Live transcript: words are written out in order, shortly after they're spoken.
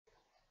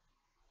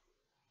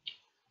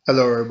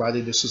Hello,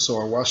 everybody. This is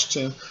R.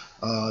 Washington.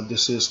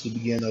 This is the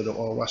beginning of the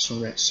R.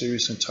 Washington Rant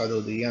series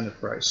entitled "The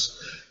Antichrist."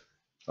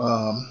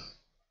 Um,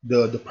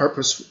 the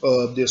purpose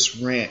of this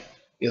rant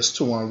is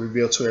to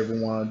reveal to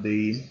everyone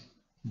the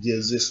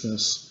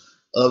existence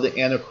of the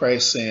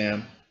Antichrist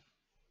and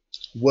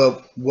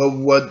what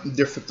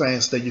different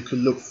things that you could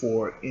look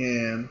for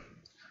in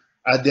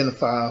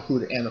identify who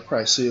the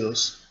Antichrist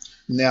is.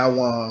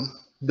 Now,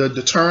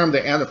 the term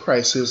the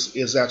Antichrist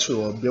is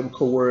actually a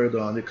biblical word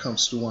that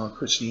comes to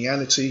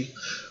Christianity,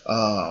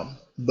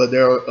 but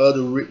there are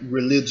other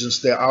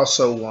religions that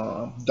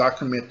also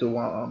document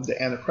the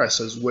Antichrist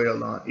as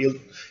well.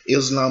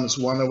 Islam is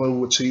one of them,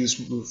 which is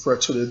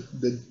referred to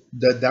the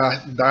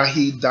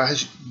Dahi.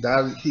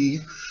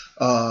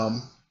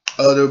 Um,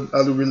 other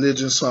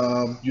religions,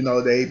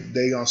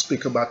 they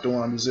speak about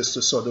the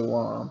existence of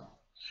the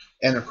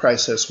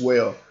Antichrist as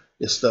well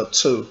and stuff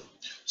too.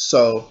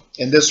 So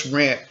in this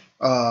rant,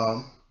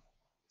 I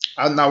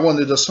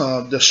wanted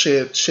to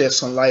shed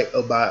some light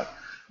about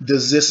the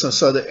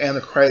existence of the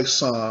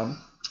Antichrist,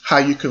 how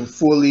you can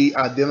fully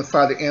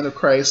identify the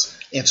Antichrist,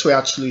 and to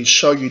actually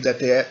show you that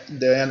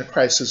the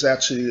Antichrist is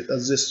actually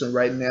existing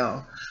right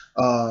now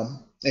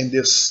in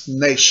this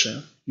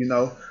nation.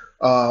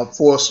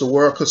 For us, the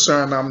world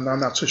concerned, I'm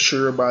not too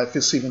sure about if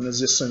it's even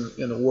existing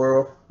in the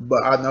world,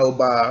 but I know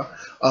by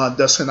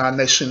thus in our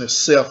nation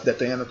itself that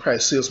the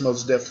Antichrist is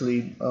most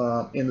definitely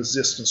in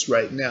existence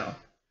right now.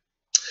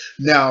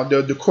 Now,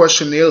 the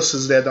question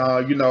is that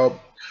how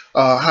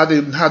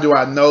do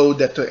I know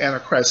that the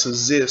Antichrist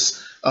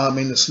exists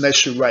in this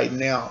nation right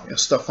now and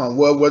stuff?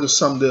 What are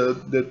some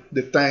of the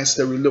things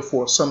that we look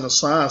for? Some of the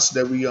signs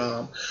that we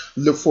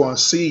look for and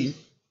see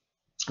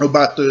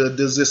about the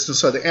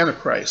existence of the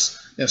Antichrist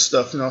and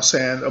stuff. You know what I'm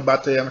saying,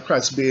 about the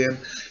Antichrist being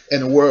in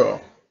the world,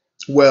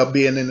 well,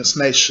 being in this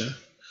nation.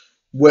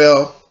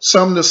 Well,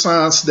 some of the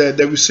signs that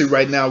we see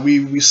right now,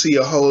 we see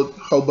a whole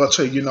bunch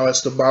of,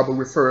 as the Bible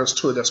refers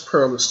to it, as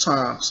perilous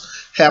times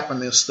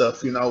happening and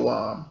stuff.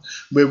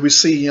 Where we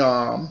see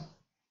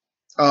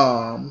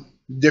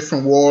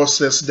different wars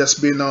that's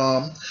been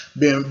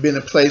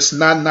in place.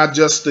 Not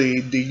just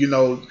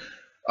the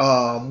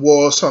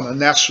wars on a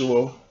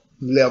national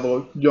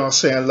level. You know what I'm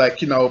saying?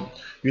 Like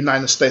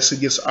United States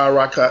against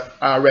Iraq,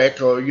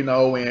 or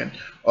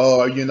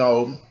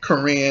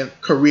and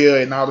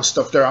Korea and all the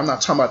stuff there. I'm not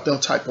talking about them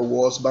type of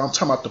wars, but I'm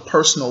talking about the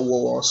personal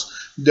wars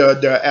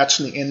that are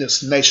actually in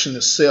this nation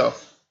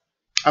itself.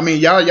 I mean,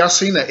 y'all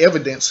seen the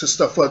evidence and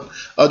stuff of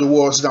the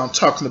wars that I'm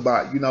talking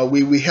about.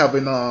 We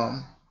having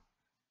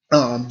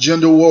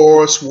gender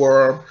wars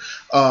where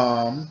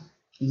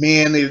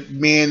men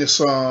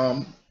is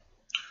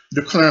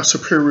declaring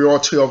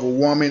superiority over a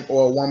woman,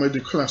 or a woman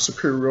declaring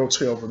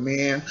superiority over a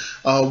man.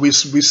 We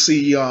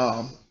see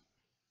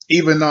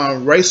even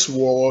race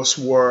wars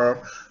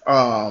where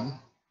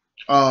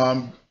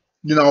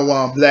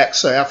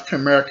blacks or African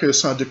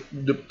Americans are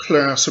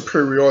declaring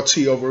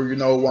superiority over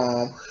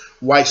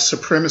white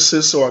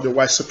supremacists, or the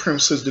white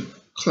supremacists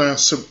declaring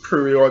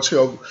superiority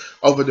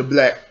over the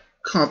black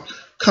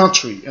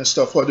country and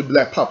stuff, or the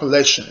black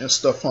population and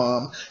stuff.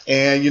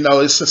 And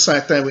it's the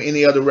same thing with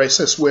any other race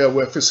as well,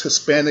 whether it's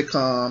Hispanic,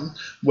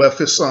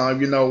 whether it's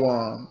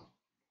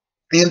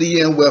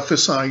Indian, whether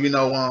it's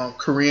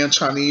Korean,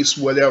 Chinese,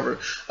 whatever.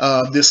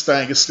 This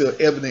thing is still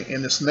evident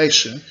in this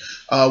nation.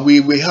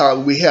 We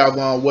have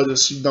what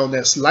is known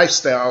as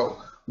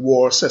lifestyle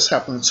wars that's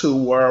happening too,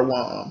 where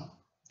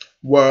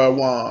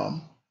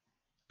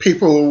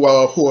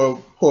people who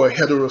are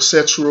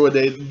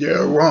heterosexual,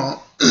 they're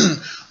wrong.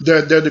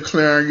 they're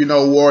declaring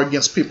war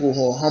against people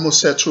who are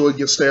homosexual,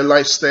 against their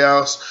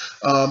lifestyles.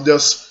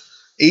 There's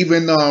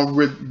even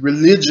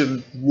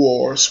religion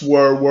wars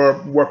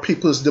where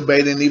people is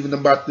debating even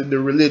about the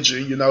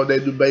religion. They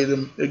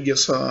debating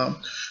against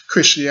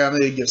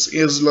Christianity against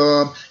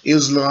Islam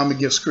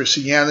against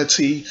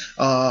Christianity,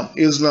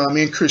 Islam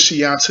and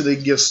Christianity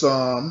against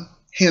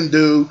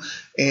Hindu,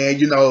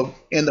 and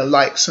and the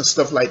likes and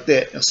stuff like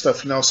that and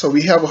stuff. So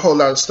we have a whole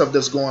lot of stuff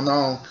that's going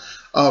on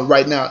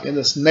right now in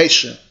this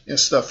nation and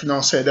stuff.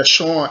 I'm saying, that's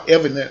showing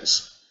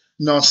evidence.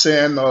 I'm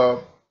saying,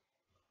 of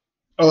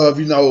of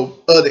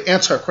the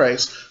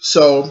Antichrist.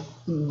 So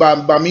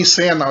by me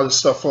saying all this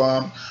stuff,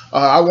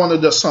 I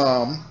wanted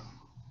to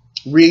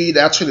read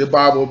actually the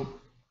Bible.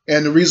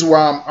 And the reason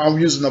why I'm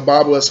using the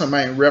Bible as a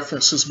main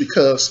reference is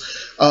because,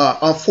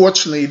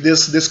 unfortunately,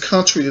 this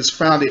country is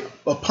founded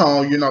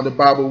upon the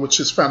Bible, which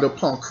is founded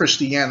upon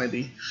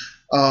Christianity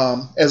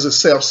as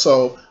itself.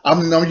 So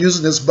I'm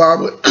using this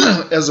Bible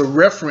as a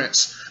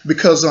reference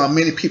because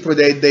many people,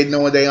 they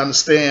know and they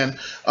understand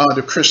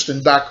the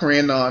Christian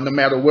doctrine. No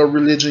matter what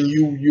religion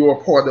you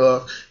are part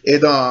of,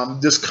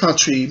 this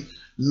country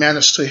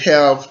managed to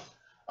have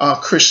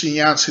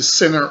Christianity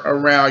centered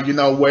around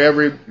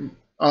wherever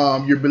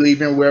you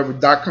believe in, wherever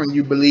doctrine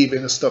you believe in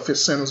and stuff. It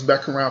centers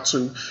back around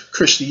to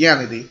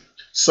Christianity.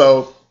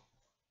 So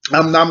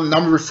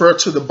I'm referring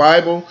to the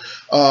Bible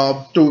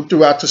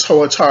throughout this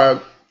whole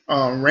entire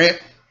rant,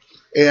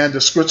 and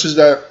the scriptures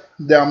that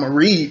I'm gonna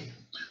read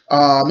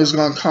is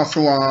going to come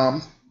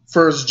from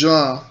 1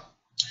 John. 1 John 1 and 2. 1 John 1 and 2 says,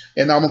 "Beloved,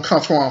 And I'm gonna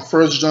come from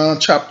 1 John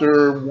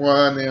chapter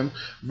 1 and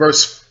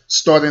verse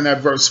starting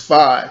at verse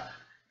 5.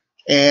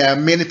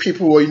 And many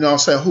people, who in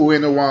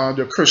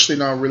the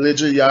Christian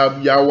religion,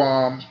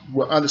 y'all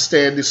will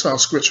understand this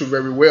scripture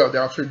very well.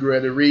 They'll figure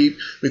out to read,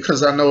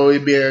 because I know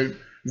it be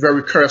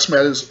very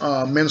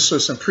charismatic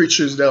ministers and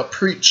preachers that'll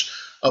preach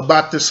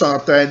about this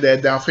thing that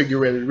they'll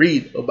figure out to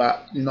read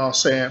about.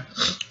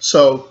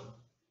 So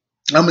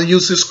I'm going to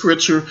use this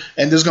scripture,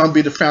 and this is going to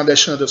be the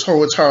foundation of this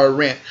whole entire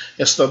rant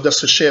and stuff,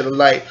 just to shed a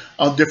light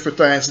on different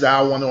things that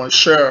I want to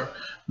share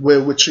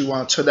with you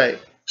on today.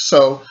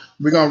 So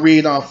we're going to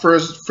read on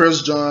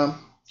First John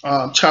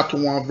chapter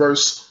 1,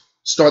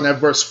 starting at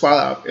verse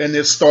 5, and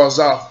it starts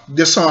off.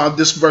 This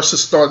verse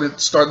is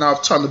starting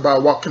off talking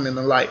about walking in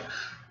the light,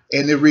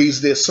 and it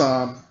reads this: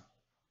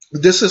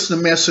 "This is the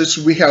message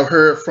we have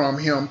heard from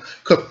him,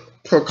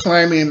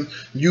 proclaiming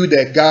you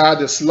that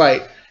God is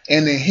light,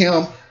 and in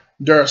him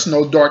there is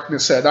no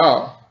darkness at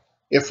all.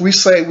 If we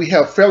say we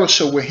have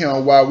fellowship with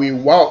him while we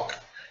walk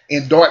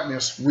in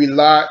darkness, we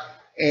lie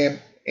and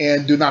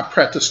do not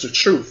practice the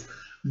truth.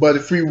 But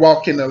if we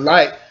walk in the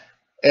light,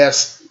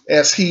 as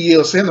he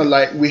is in the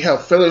light, we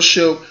have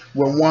fellowship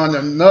with one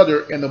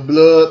another, and the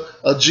blood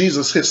of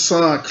Jesus, his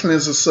son,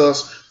 cleanses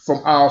us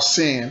from our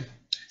sin.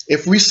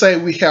 If we say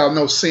we have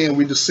no sin,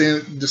 we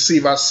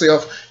deceive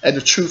ourselves, and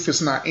the truth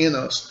is not in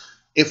us.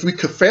 If we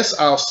confess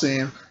our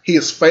sin, he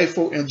is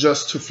faithful and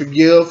just to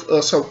forgive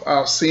us of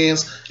our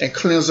sins and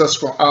cleanse us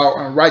from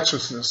our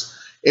unrighteousness.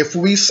 If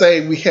we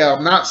say we have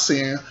not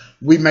sinned,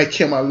 we make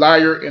him a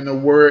liar, and the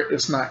word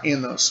is not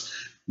in us."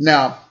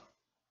 Now,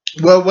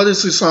 well, what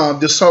is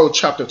this whole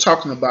chapter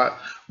talking about?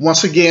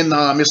 Once again,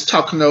 it's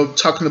talking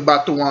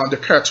about the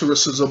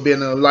characteristics of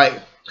being in the light.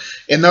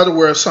 In other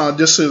words,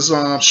 this is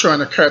showing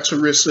the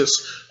characteristics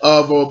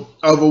of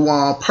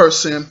a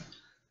person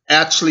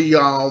actually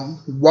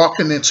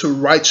walking into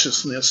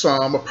righteousness.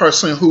 A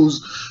person who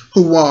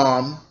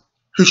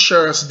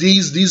shares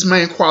these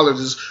main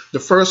qualities. The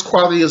first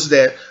quality is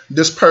that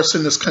this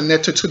person is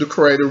connected to the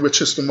Creator,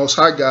 which is the Most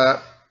High God.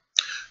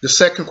 The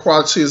second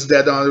quality is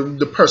that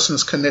the person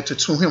is connected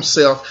to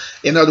himself.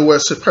 In other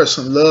words, the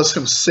person loves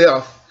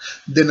himself.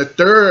 Then the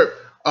third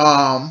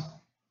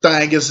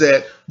thing is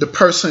that the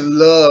person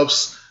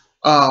loves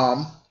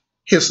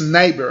his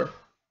neighbor.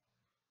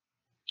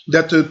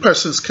 That the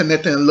person is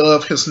connected and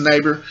love his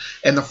neighbor.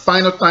 And the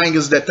final thing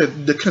is that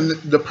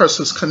the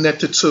person is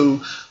connected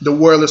to the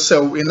world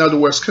itself. In other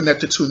words,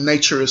 connected to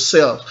nature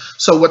itself.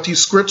 So what these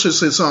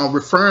scriptures is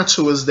referring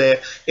to is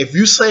that if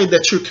you say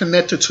that you're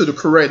connected to the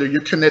Creator,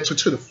 you're connected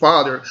to the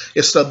Father,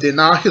 and stuff, then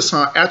all his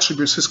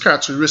attributes, his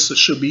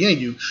characteristics should be in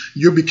you.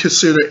 You'll be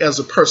considered as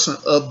a person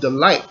of the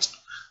light.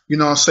 You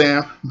know what I'm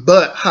saying?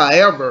 But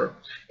however,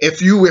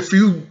 if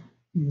you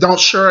don't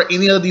share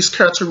any of these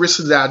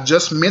characteristics that I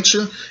just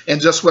mentioned, and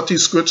just what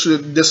this verse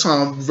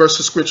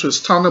of scripture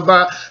is talking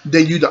about,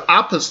 then you the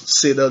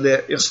opposite of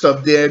that and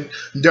stuff. Then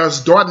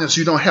there's darkness.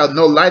 You don't have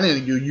no light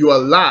in you. You are a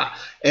lie,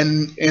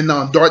 and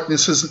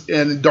darkness is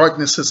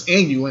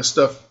in you and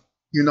stuff.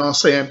 You know what I'm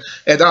saying?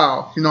 At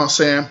all. You know what I'm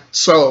saying?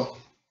 So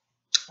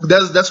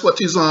that's what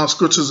these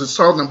scriptures is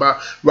talking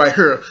about right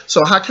here.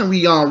 So how can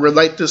we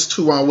relate this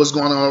to what's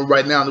going on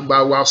right now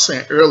about what I was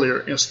saying earlier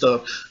and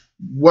stuff?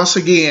 Once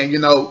again,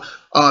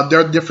 there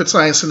are different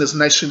things in this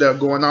nation that are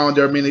going on.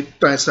 There are many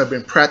things that have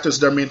been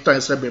practiced. There are many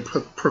things that have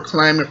been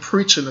proclaiming,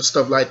 preaching, and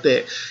stuff like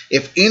that.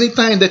 If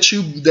anything that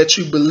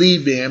you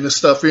believe in and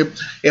stuff, it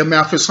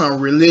matter if it's on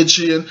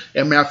religion,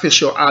 it matter if it's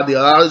your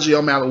ideology,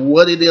 no matter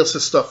what it is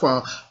and stuff,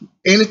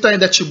 anything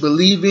that you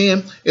believe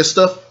in and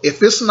stuff,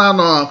 if it's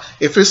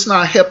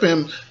not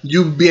helping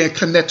you being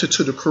connected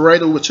to the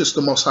Creator, which is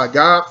the Most High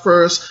God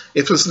first,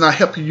 if it's not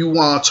helping you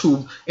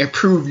to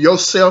improve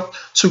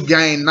yourself, to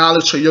gain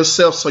knowledge of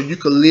yourself so you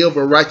can live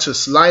a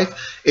righteous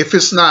life, if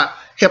it's not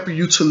helping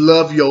you to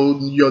love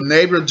your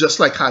neighbor just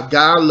like how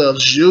God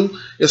loves you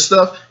and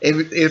stuff,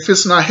 if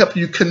it's not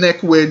helping you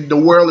connect with the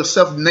world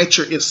itself,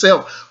 nature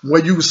itself,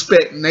 where you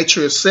respect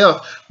nature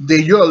itself,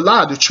 then you're a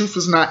lie. The truth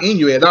is not in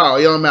you at all.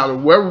 It don't matter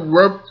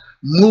what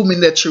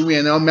movement that you're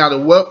in, it don't matter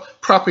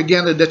what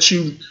propaganda that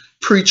you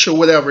preach or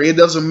whatever, it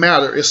doesn't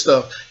matter and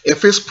stuff.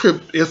 If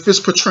it's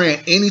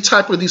portraying any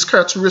type of these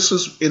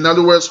characteristics, in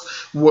other words,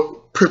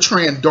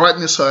 portraying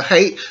darkness or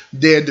hate,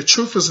 then the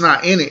truth is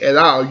not in it at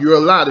all. You're a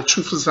lie. The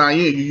truth is not in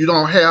you. You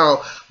don't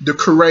have the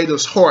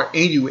Creator's heart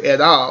in you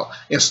at all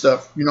and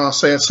stuff. You know what I'm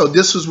saying? So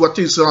this is what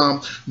these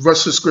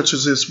verses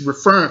scriptures is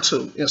referring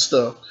to and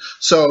stuff.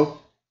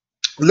 So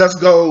let's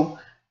go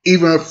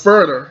even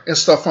further and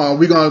stuff on.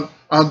 We're going to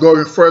go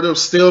even further,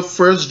 still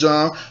 1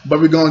 John, but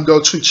we're going to go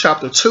to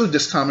chapter 2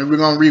 this time, and we're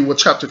going to read what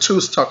chapter 2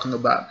 is talking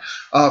about.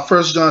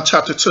 1 John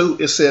chapter 2,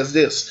 it says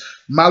this: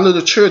 "My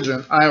little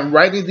children, I am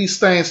writing these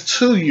things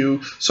to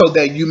you so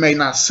that you may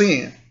not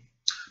sin.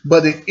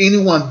 But if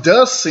anyone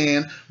does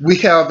sin, we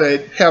have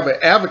an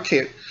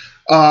advocate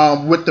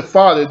with the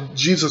Father,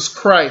 Jesus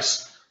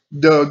Christ,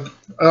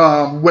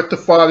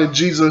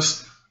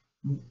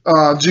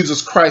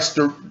 Jesus Christ,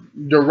 the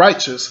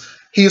righteous.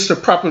 He is the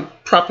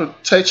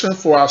propitiation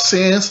for our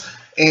sins,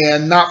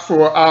 and not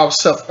for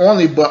ourselves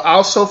only, but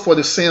also for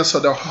the sins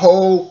of the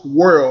whole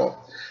world.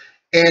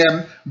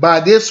 And by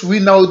this we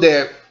know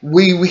that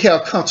we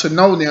have come to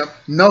know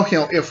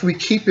him if we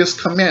keep his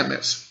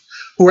commandments.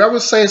 Whoever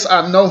says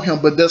I know him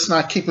but does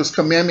not keep his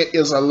commandment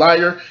is a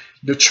liar.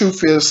 The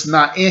truth is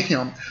not in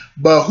him.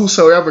 But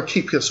whosoever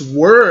keep his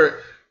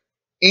word,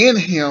 in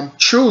him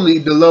truly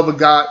the love of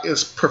God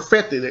is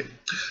perfected.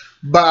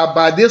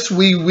 By this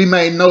we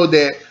may know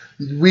that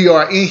we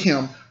are in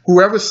him.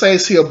 Whoever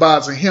says he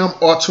abides in him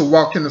ought to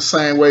walk in the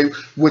same way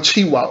which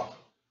he walked.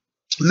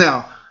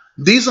 Now,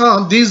 this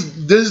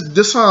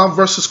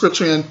verse of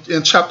scripture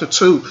in chapter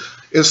 2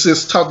 is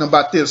just talking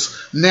about this.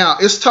 Now,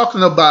 it's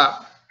talking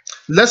about,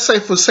 let's say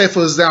for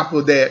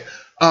example that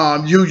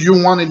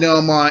you're one of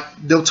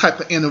them type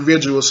of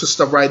individuals and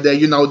stuff right there,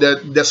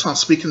 that's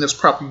speaking this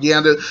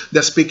propaganda,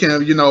 that's speaking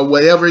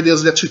whatever it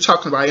is that you're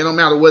talking about. It don't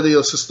matter what it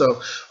is and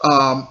stuff.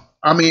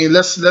 I mean,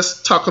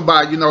 let's talk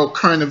about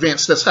current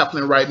events that's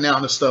happening right now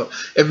and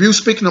stuff. If you're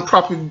speaking of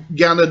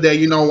propaganda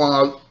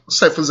that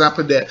say for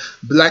example that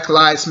Black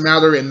Lives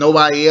Matter and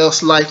nobody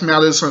else life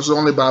matters, it's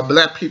only by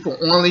black people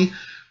only,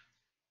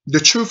 the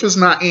truth is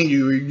not in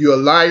you. You're a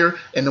liar,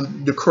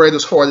 and the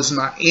Creator's heart is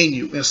not in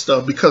you and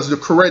stuff, because the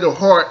Creator's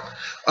heart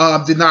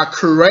did not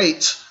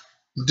create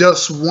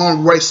just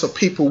one race of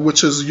people,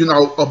 which is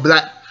a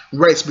black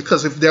race,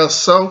 because if there's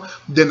so,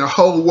 then the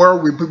whole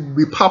world would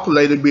be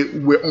populated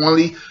with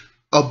only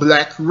a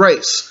black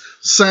race.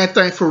 Same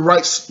thing for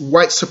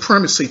white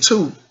supremacy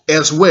too,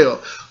 as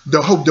well.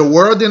 The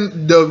world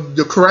and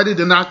the Creator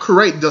did not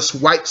create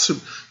just white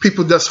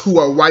people who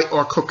are white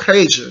or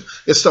Caucasian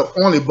and stuff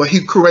only, but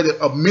he created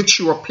a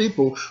mixture of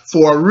people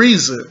for a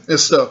reason and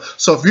stuff.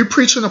 So if you're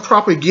preaching a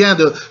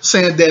propaganda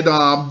saying that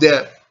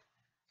that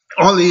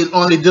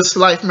only this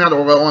life matter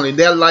or only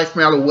that life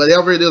matter,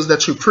 whatever it is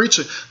that you're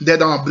preaching, that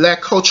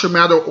black culture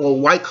matter or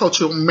white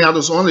culture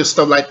matters only,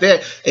 stuff like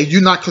that, and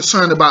you're not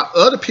concerned about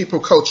other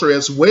people's culture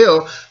as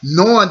well,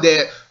 knowing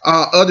that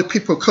other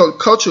people's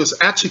culture is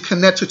actually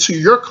connected to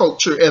your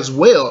culture as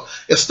well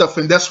and stuff,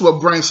 and that's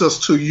what brings us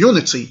to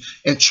unity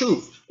and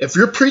truth. If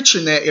you're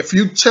preaching that, if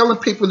you're telling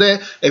people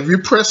that, if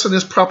you're pressing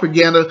this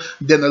propaganda,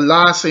 then the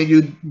lie's in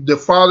you. The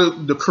Father,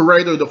 the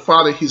Creator, the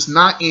Father, he's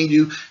not in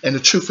you, and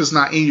the truth is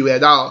not in you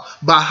at all.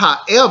 But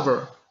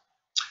however,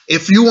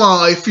 if you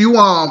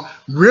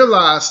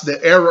realize the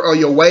error of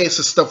your ways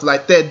and stuff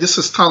like that, this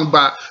is talking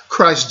about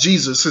Christ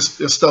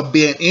Jesus and stuff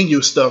being in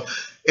you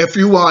stuff. If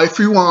you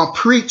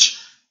preach.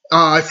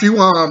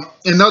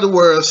 In other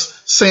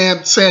words, saying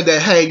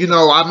that, hey,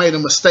 I made a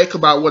mistake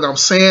about what I'm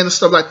saying and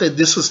stuff like that,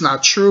 this is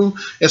not true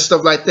and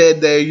stuff like that,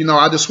 that,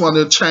 I just want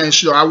to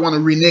change, I want to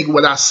renege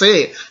what I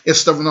said and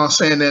stuff, I'm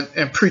saying,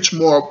 and preach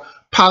more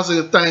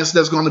positive things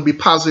that's going to be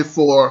positive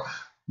for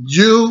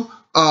you,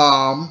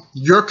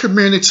 your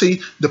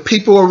community, the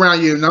people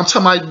around you. And I'm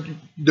talking about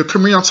the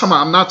community,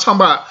 I'm not talking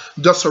about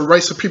just a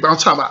race of people, I'm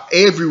talking about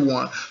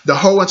everyone, the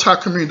whole entire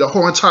community, the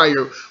whole entire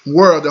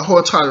world, the whole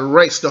entire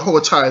race, the whole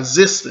entire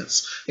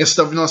existence and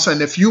stuff, you know what I'm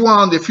saying? If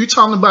you're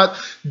talking about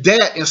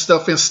that and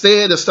stuff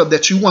instead and stuff,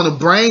 that you want to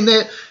bring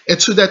that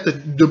into that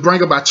to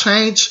bring about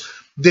change,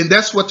 then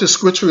that's what the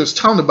scripture is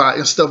talking about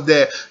and stuff,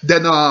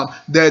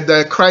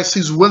 that Christ,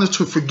 he's willing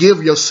to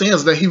forgive your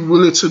sins, that he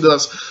willing to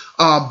just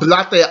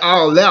blot that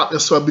all out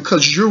and stuff,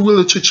 because you're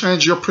willing to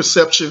change your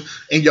perception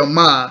in your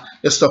mind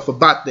and stuff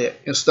about that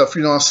and stuff,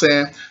 you know what I'm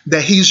saying?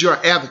 That he's your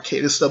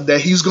advocate and stuff,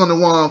 that he's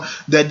gonna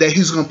that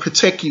he's gonna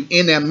protect you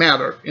in that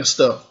matter and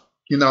stuff,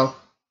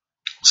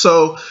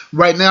 So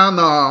right now,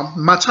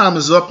 my time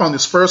is up on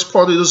this first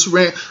part of this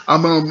rant.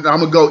 I'm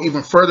gonna go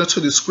even further to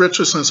the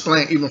scriptures and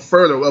explain even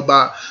further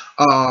about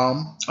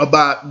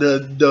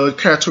the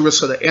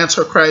characteristics of the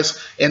Antichrist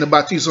and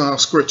about these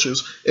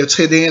scriptures.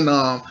 Until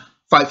then,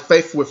 fight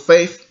faith with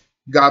faith.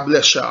 God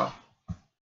bless y'all.